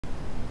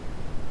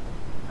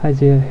Hi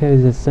there, here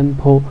is a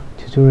simple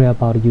tutorial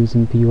about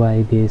using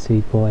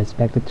PyABSA for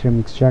aspect term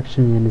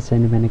extraction and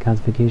sentiment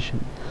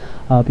classification.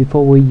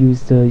 Before we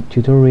use the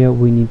tutorial,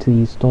 we need to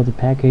install the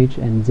package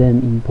and then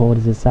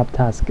import the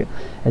subtask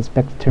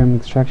aspect term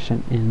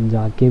extraction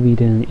and give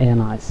it an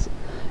analyze.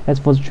 As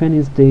for the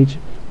training stage,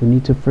 we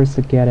need to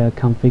first get a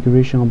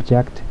configuration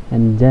object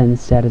and then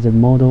set the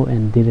model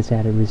and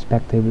dataset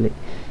respectively.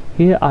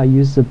 Here I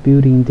use the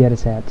built-in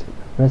dataset,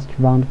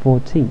 restaurant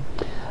 14.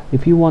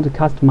 If you want to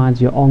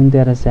customize your own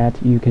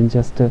dataset, you can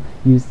just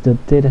use the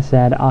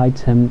dataset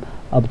item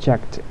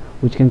object,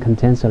 which can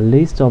contain a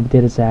list of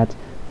datasets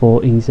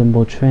for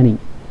example training.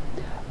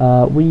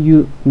 When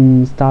you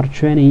start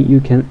training,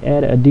 you can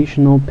add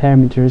additional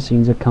parameters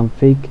in the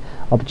config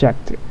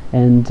object,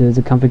 and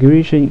the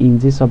configuration in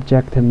this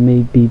object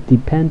may be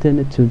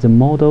dependent to the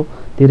model,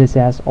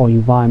 datasets, or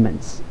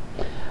environments.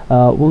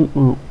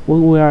 When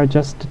we are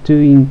just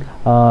doing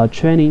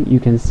training, you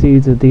can see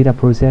the data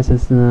processing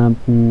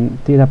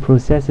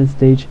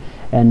stage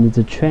and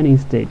the training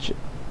stage.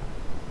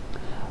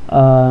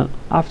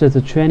 After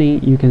the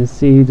training, you can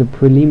see the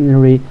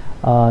preliminary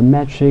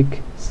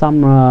metric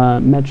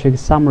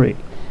summary,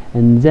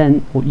 and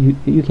then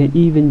you can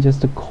even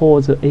just call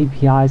the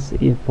APIs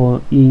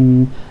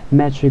in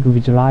metric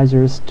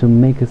visualizers to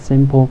make a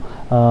simple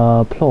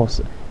plots,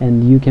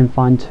 and you can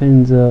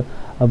fine-tune the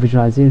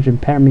visualization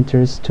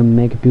parameters to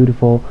make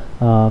beautiful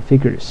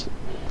figures.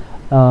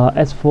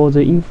 As for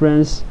the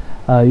inference,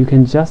 you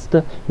can just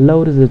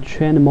load the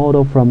trained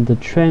model from the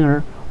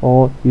trainer,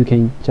 or you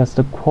can just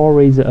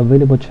query the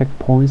available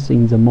checkpoints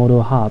in the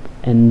model hub,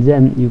 and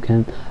then you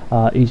can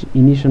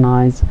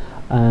initialize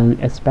an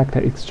aspect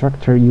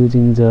extractor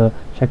using the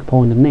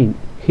checkpoint name.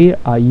 Here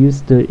I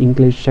use the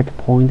English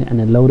checkpoint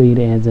and load it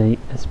as an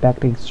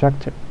aspect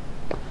extractor.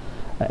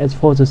 As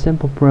for the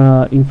simple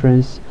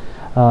inference,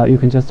 you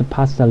can just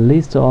pass a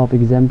list of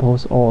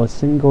examples or a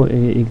single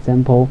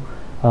example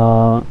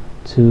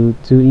to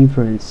do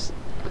inference.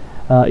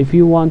 If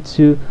you want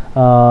to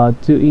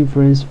do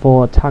inference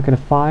for a target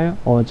file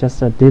or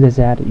just a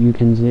dataset, you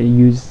can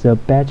use the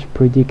batch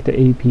predict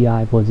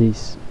API for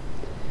this.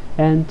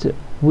 And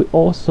we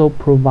also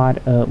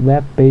provide a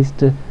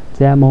web-based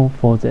demo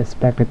for the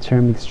aspect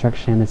term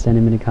extraction and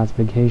sentiment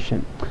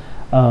classification.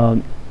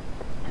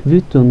 If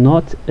you do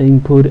not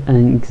input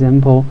an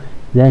example,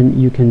 then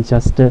you can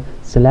just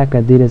select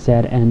a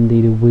dataset and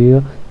it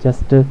will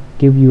just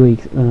give you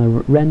a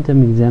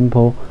random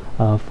example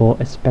for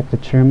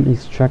aspect term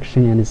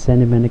extraction and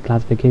sentiment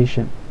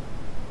classification.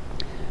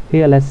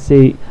 Here let's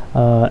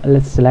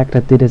select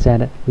a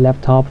dataset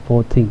laptop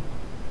 14.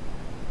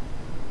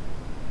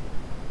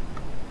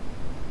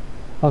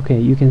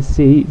 Okay, you can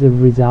see the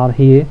result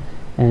here,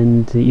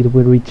 and it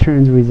will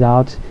return the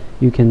result.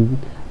 You can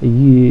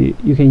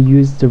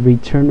use the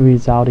return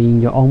result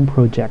in your own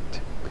project.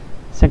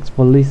 Thanks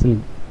for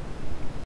listening.